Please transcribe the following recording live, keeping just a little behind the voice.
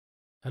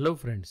Hello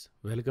friends,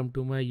 welcome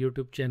to my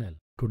YouTube channel.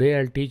 Today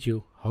I'll teach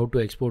you how to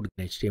export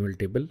an HTML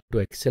table to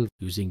Excel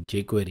using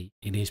jQuery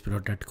in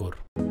ASP.NET Core.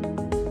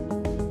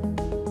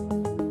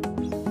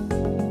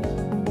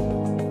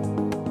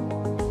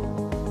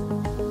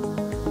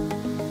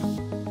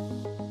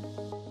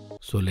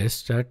 So let's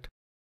start.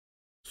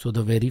 So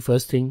the very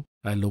first thing,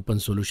 I'll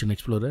open Solution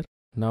Explorer.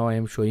 Now I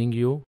am showing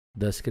you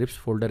the scripts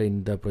folder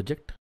in the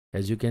project.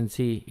 As you can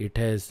see, it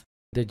has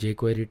the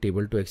jQuery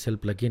table to Excel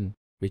plugin,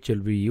 which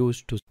will be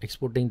used to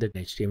exporting the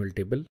HTML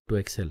table to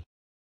Excel.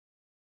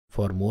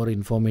 For more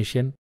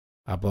information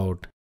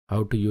about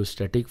how to use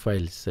static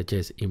files such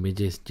as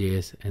images,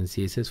 JS and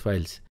CSS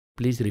files,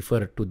 please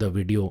refer to the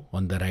video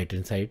on the right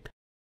hand side.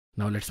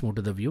 Now let's move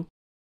to the view.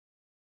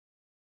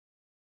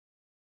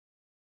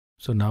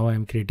 So now I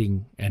am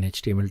creating an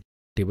HTML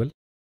table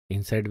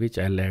inside which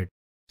I'll add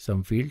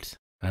some fields.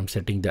 I'm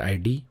setting the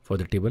ID for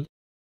the table.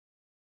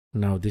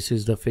 Now this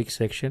is the fixed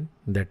section,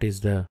 that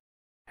is the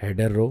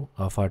header row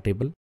of our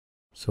table.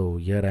 So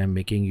here I am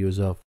making use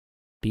of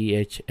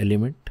th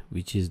element,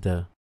 which is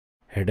the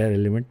header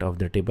element of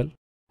the table,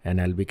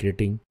 and I'll be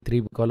creating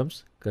 3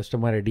 columns: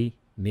 customer ID,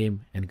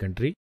 name and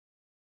country.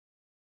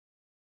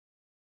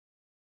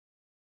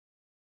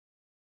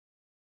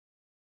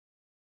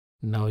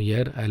 Now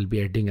here I'll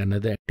be adding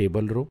another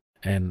table row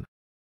and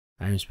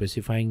I'm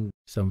specifying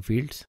some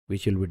fields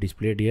which will be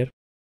displayed here.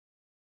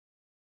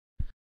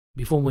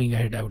 Before moving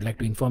ahead, I would like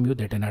to inform you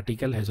that an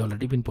article has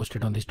already been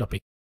posted on this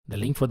topic. The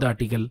link for the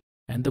article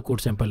and the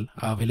code sample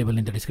are available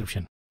in the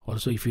description.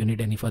 Also, if you need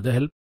any further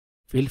help,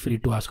 feel free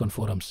to ask on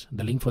forums.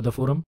 The link for the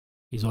forum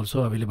is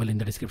also available in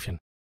the description.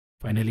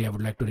 Finally, I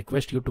would like to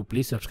request you to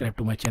please subscribe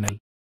to my channel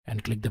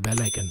and click the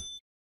bell icon.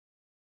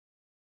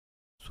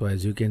 So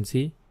as you can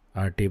see,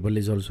 our table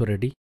is also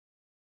ready.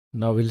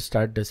 Now we'll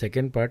start the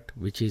second part,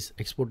 which is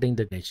exporting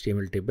the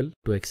HTML table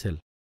to Excel.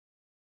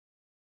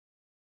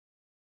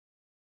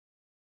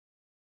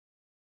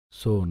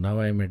 So now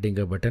I am adding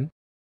a button.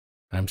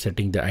 I am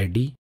setting the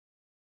ID.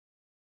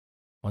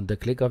 On the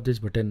click of this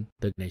button,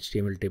 the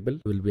HTML table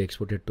will be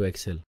exported to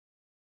Excel.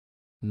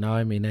 Now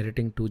I am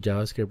inheriting 2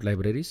 JavaScript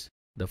libraries.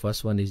 The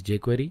first one is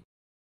jQuery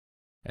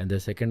and the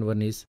second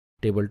one is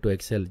Table to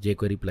Excel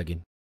jQuery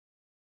plugin.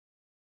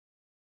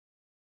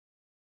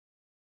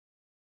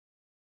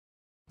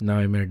 Now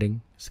I am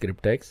adding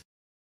script tags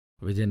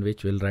within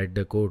which we'll write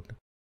the code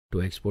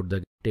to export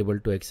the table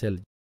to Excel.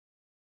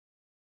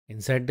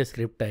 Inside the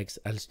script tags,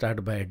 I'll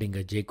start by adding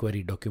a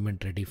jQuery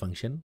document ready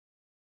function.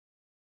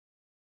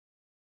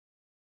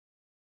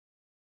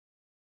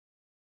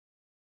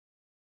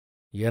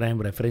 Here I am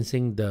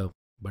referencing the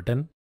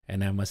button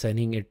and I am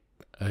assigning it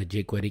a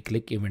jQuery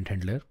click event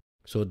handler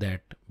so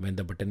that when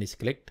the button is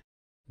clicked,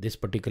 this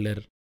particular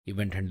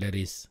event handler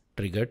is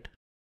triggered.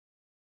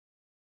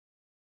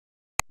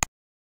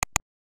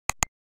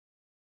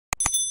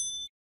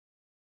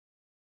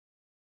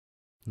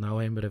 Now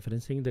I am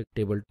referencing the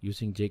table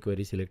using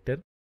jQuery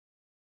selector.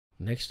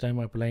 Next I am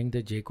applying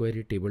the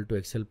jQuery table to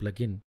Excel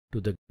plugin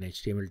to the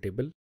HTML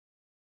table.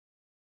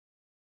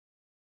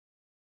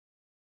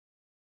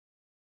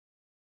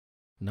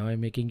 Now I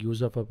am making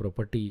use of a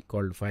property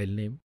called file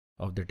name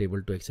of the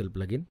table to Excel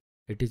plugin.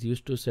 It is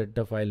used to set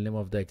the file name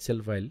of the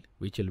Excel file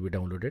which will be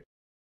downloaded.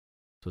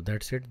 So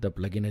that's it, the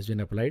plugin has been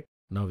applied.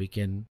 Now we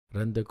can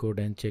run the code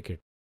and check it.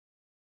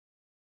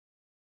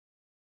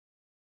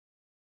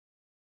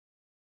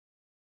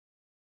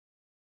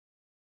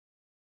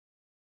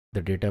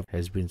 The data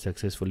has been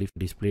successfully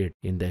displayed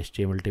in the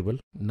HTML table.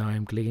 Now I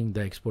am clicking the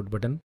export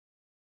button.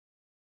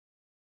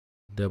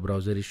 The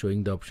browser is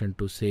showing the option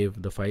to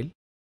save the file.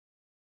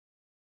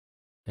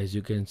 As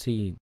you can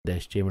see, the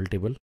HTML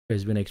table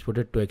has been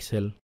exported to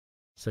Excel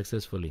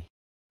successfully.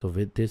 So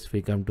with this,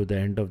 we come to the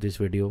end of this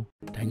video.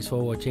 Thanks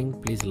for watching.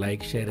 Please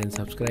like, share and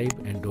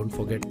subscribe, and don't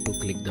forget to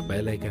click the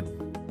bell icon.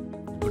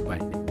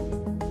 Goodbye.